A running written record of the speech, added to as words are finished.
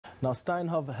Now,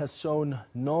 Steinhoff has shown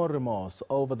no remorse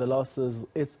over the losses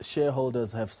its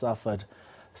shareholders have suffered,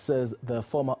 says the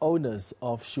former owners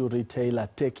of shoe retailer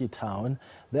Tekkie Town.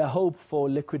 Their hope for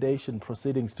liquidation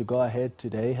proceedings to go ahead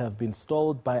today have been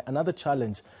stalled by another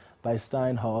challenge by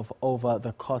Steinhoff over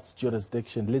the court's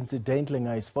jurisdiction. Lindsay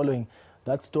Dentlinger is following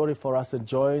that story for us and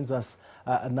joins us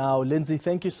now. Lindsay,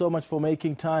 thank you so much for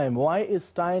making time. Why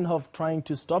is Steinhoff trying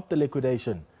to stop the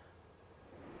liquidation?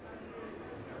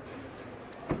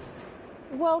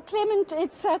 Well, Clement,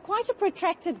 it's quite a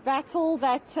protracted battle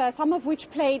that some of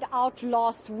which played out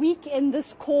last week in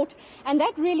this court, and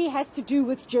that really has to do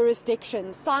with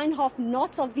jurisdiction. Steinhoff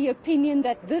not of the opinion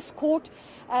that this court,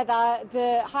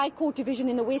 the High Court Division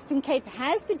in the Western Cape,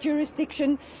 has the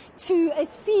jurisdiction to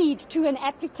accede to an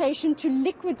application to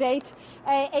liquidate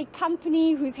a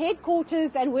company whose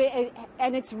headquarters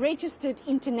and it's registered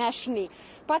internationally.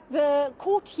 But the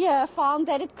court here found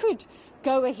that it could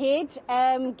go ahead,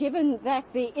 given that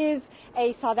there is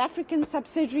a South African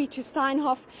subsidiary to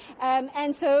Steinhoff,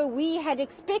 and so we had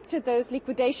expected those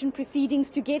liquidation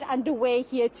proceedings to get underway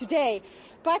here today.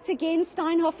 But again,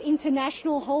 Steinhoff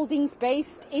International Holdings,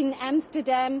 based in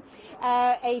Amsterdam,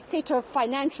 a set of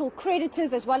financial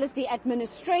creditors as well as the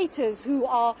administrators who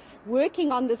are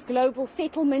working on this global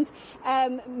settlement,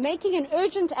 making an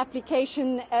urgent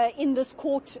application in this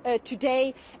court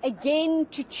today, again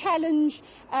to challenge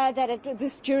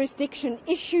this jurisdiction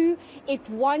issue. It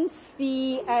wants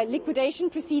the liquidation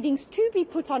proceedings to be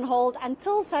put on hold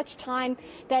until such time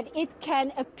that it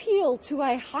can appeal to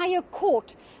a higher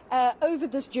court over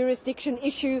this jurisdiction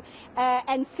issue,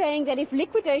 and saying that if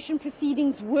liquidation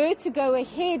proceedings were to go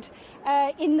ahead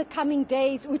in the coming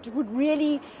days, it would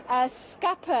really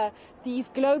scupper these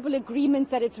global agreements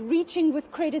that it's reaching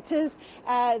with creditors,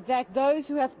 that those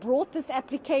who have brought this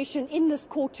application in this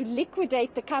court to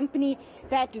liquidate the company,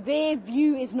 that their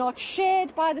view is not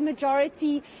shared by the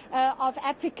majority of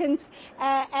applicants,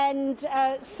 and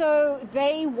so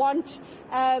they want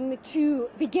to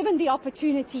be given the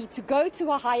opportunity to go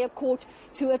to a higher court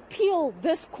to appeal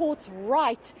this court's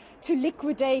right to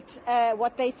liquidate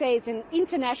what they say is an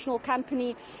international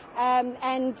company.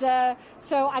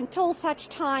 So until such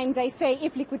time, they say,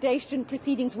 if liquidation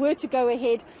proceedings were to go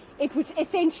ahead, it would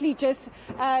essentially just,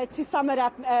 to sum it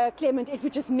up, Clement, it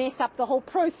would just mess up the whole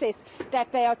process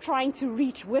that they are trying to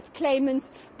reach with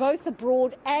claimants, both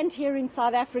abroad and here in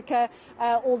South Africa,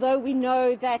 although we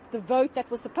know that the vote that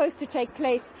was supposed to take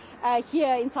place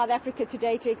here in South Africa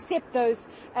today to accept those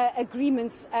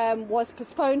agreements was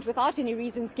postponed without any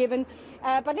reasons given.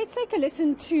 But let's take a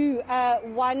listen to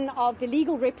one of the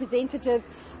legal representatives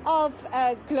of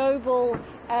Global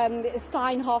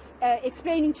Steinhoff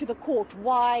explaining to the court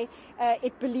why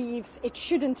it believes it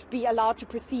shouldn't be allowed to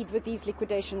proceed with these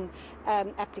liquidation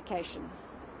application.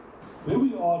 Where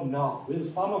we are now, where the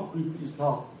Steinhoff Group is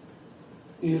now,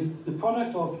 is the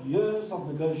product of years of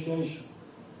negotiation,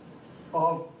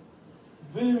 of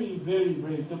very, very,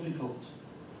 very difficult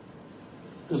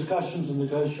discussions and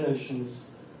negotiations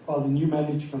by the new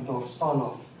management of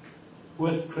Steinhoff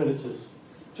with creditors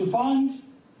to find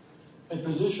a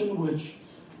position which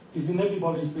is in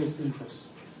everybody's best interest.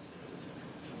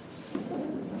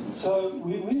 So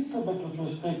we submit with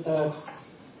respect that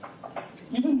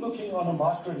even looking on a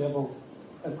micro level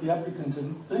at the applicant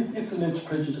and its alleged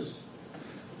prejudice,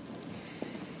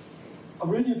 I've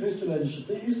already addressed your ladyship,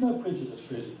 there is no prejudice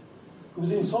really, because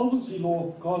the insolvency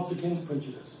law guards against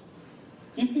prejudice.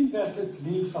 If these assets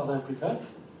leave South Africa,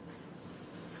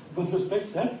 with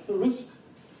respect, that's the risk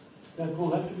that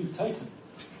will have to be taken.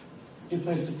 If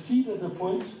they succeed at a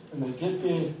point and they get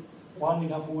their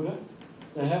winding up order,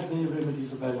 they have their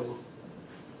remedies available.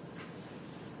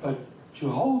 But to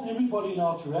hold everybody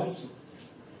now to ransom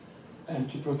and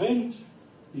to prevent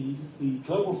the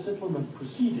global settlement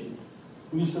proceeding,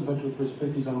 we submit with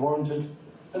respect is unwarranted,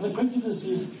 and the prejudice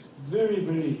is very,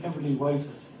 very heavily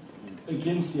weighted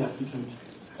against the applicant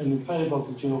and in favour of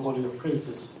the general body of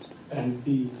creditors and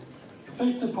the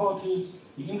affected parties,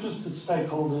 the interested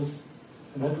stakeholders,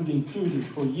 and that would include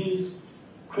employees,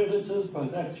 creditors,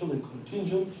 both actual and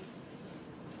contingent.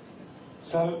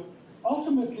 So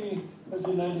ultimately, as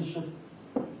your ladyship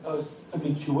knows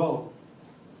only too well,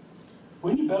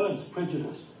 when you balance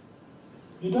prejudice,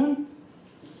 you don't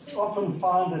often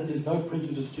find that there's no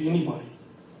prejudice to anybody,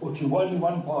 or to only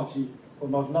one party or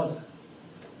not another.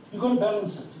 You've got to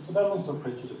balance it. It's a balance of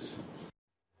prejudice.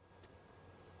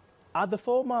 Are the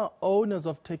former owners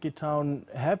of Tekkie Town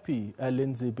happy,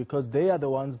 Lindsay, because they are the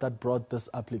ones that brought this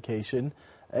application,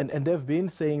 and they've been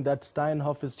saying that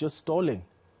Steinhoff is just stalling?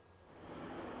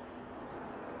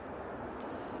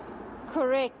 Correct.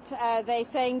 correct. They're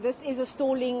saying this is a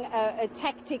stalling a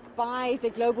tactic by the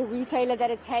global retailer, that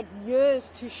it's had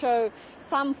years to show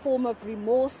some form of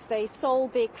remorse. They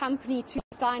sold their company to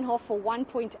Steinhoff for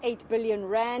 1.8 billion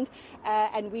rand,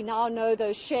 and we now know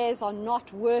those shares are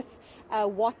not worth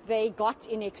what they got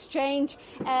in exchange.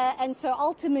 And so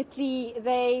ultimately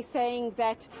they're saying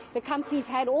that the company's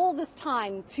had all this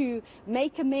time to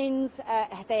make amends.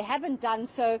 They haven't done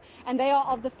so, and they are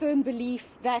of the firm belief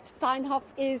that Steinhoff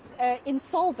is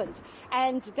insolvent,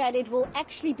 and that it will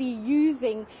actually be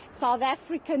using South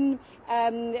African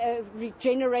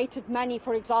regenerated money,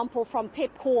 for example, from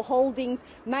Pepkor Holdings,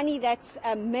 money that's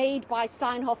made by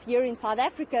Steinhoff here in South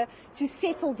Africa, to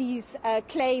settle these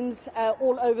claims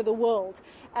all over the world.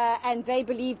 And they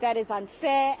believe that is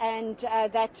unfair, and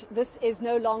that this is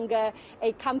no longer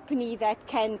a company that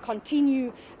can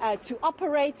continue to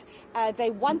operate. They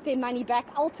want their money back.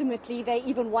 Ultimately, they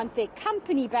even want their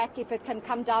company back if it can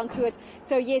come down to it.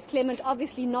 So yes, Clement,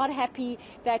 obviously not happy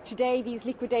that today these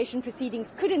liquidation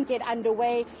proceedings couldn't get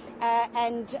underway,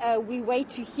 and we wait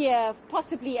to hear,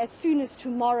 possibly as soon as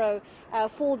tomorrow,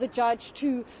 for the judge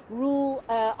to rule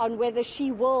on whether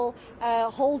she will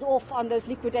hold off on those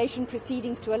liquidation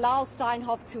proceedings to allow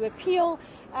Steinhoff to appeal.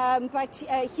 But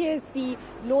here's the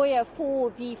lawyer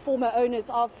for the former owners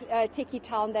of Tekkie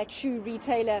Town, that shoe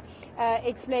retailer,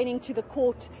 explaining to the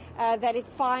court that it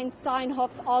finds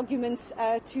Steinhoff's arguments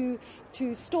to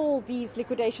stall these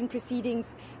liquidation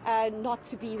proceedings not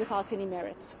to be without any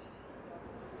merits.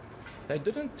 They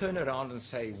didn't turn around and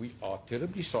say, we are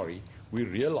terribly sorry, we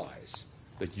realize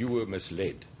that you were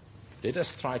misled. Let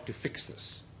us try to fix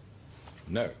this.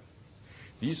 No.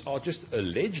 These are just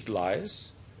alleged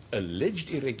lies, alleged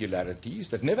irregularities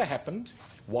that never happened.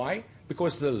 Why?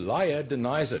 Because the liar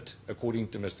denies it, according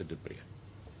to Mr. de Pre.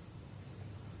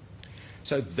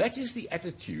 So that is the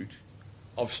attitude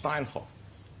of Steinhoff.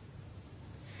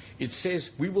 It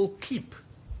says we will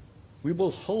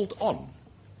hold on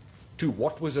to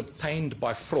what was obtained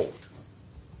by fraud.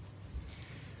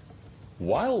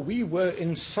 While we were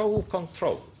in sole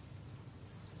control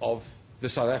of the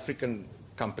South African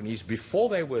companies before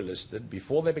they were listed,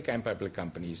 before they became public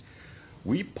companies,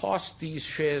 we passed these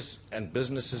shares and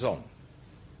businesses on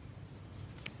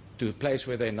to the place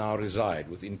where they now reside,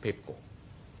 within Pepkor.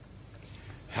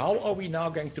 How are we now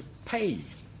going to pay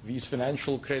these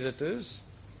financial creditors?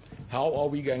 How are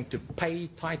we going to pay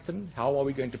Titan? How are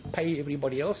we going to pay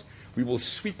everybody else? We will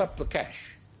sweep up the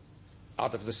cash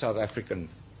out of the South African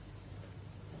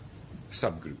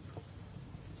subgroup,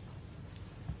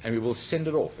 and we will send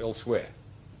it off elsewhere.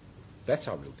 That's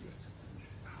how we'll do it.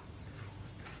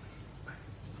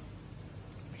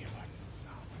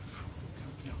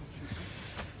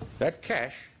 That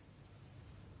cash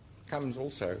comes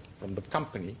also from the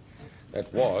company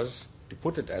that was, to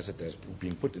put it as it has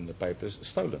been put in the papers,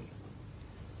 stolen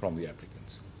from the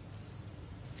applicants.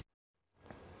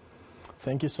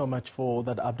 Thank you so much for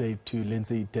that update to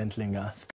Lindsay Dentlinger.